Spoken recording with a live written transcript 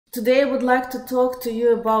Today I would like to talk to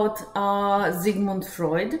you about Sigmund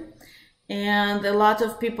Freud, and a lot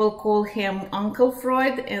of people call him Uncle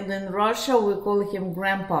Freud, and in Russia we call him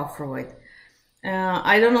Grandpa Freud.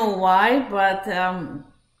 I don't know why, but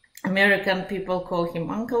American people call him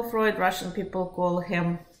Uncle Freud, Russian people call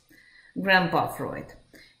him Grandpa Freud.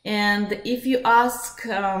 And if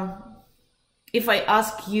I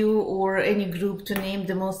ask you or any group to name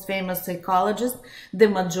the most famous psychologist, the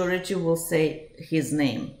majority will say his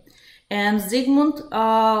name. And Sigmund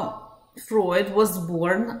Freud was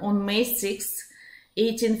born on May 6,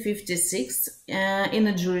 1856, in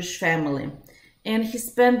a Jewish family. And he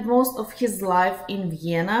spent most of his life in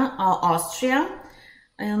Vienna, Austria.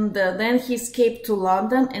 And then he escaped to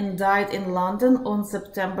London and died in London on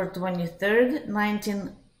September 23rd,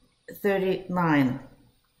 1939.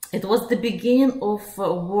 It was the beginning of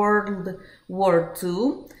World War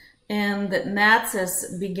II, and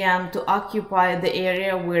Nazis began to occupy the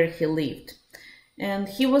area where he lived. And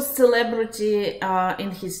he was a celebrity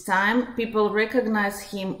in his time. People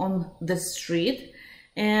recognized him on the street,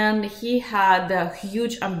 and he had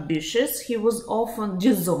huge ambitions. He was often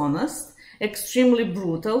dishonest, extremely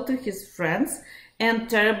brutal to his friends, and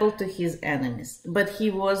terrible to his enemies. But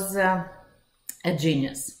he was a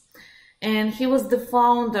genius. And he was the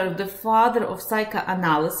father of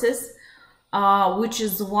psychoanalysis, which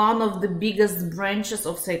is one of the biggest branches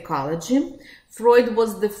of psychology. Freud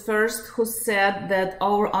was the first who said that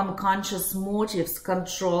our unconscious motives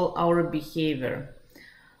control our behavior.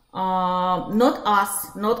 Not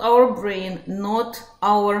us, not our brain, not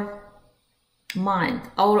our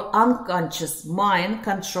mind. Our unconscious mind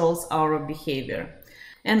controls our behavior.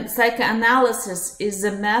 And psychoanalysis is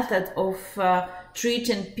a method of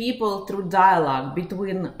treating people through dialogue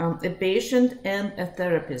between a patient and a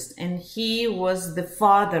therapist. And he was the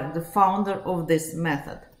founder of this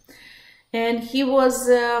method. And he was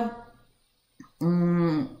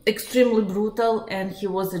extremely brutal, and he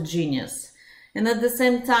was a genius. And at the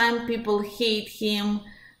same time, people hate him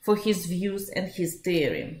for his views and his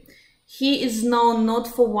theory. He is known not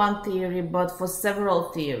for one theory, but for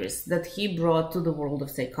several theories that he brought to the world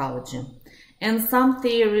of psychology. And some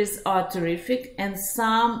theories are terrific, and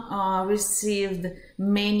some received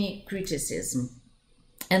many criticism.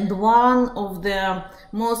 And one of the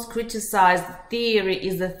most criticized theory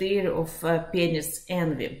is the theory of penis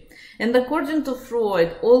envy. And according to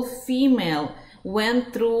Freud, all females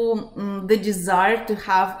went through the desire to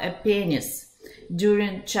have a penis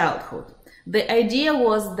during childhood. The idea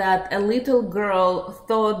was that a little girl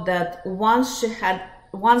thought that once she had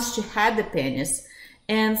a penis,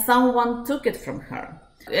 and someone took it from her.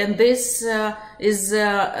 And this is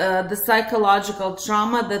the psychological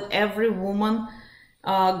trauma that every woman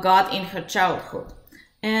got in her childhood.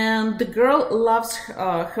 And the girl loves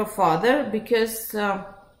her father because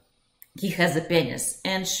he has a penis,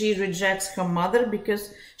 and she rejects her mother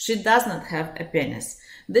because she does not have a penis.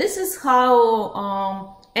 This is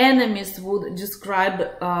how enemies would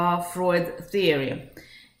describe Freud theory.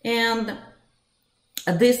 And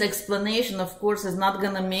this explanation, of course, is not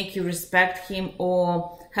going to make you respect him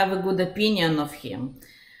or have a good opinion of him.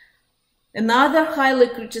 Another highly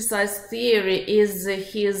criticized theory is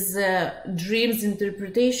his dreams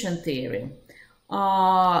interpretation theory.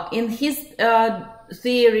 In his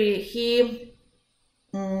theory, he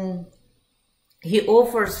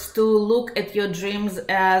offers to look at your dreams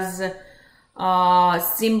as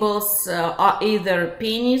symbols, either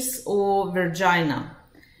penis or vagina.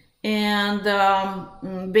 And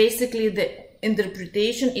basically the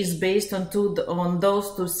interpretation is based on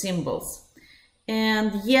those two symbols.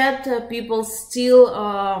 And yet people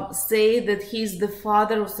still say that he's the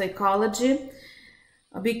father of psychology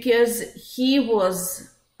because he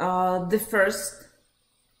was the first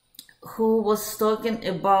who was talking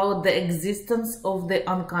about the existence of the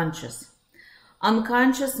unconscious.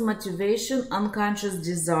 Unconscious motivation, unconscious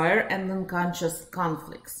desire, and unconscious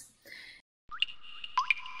conflicts.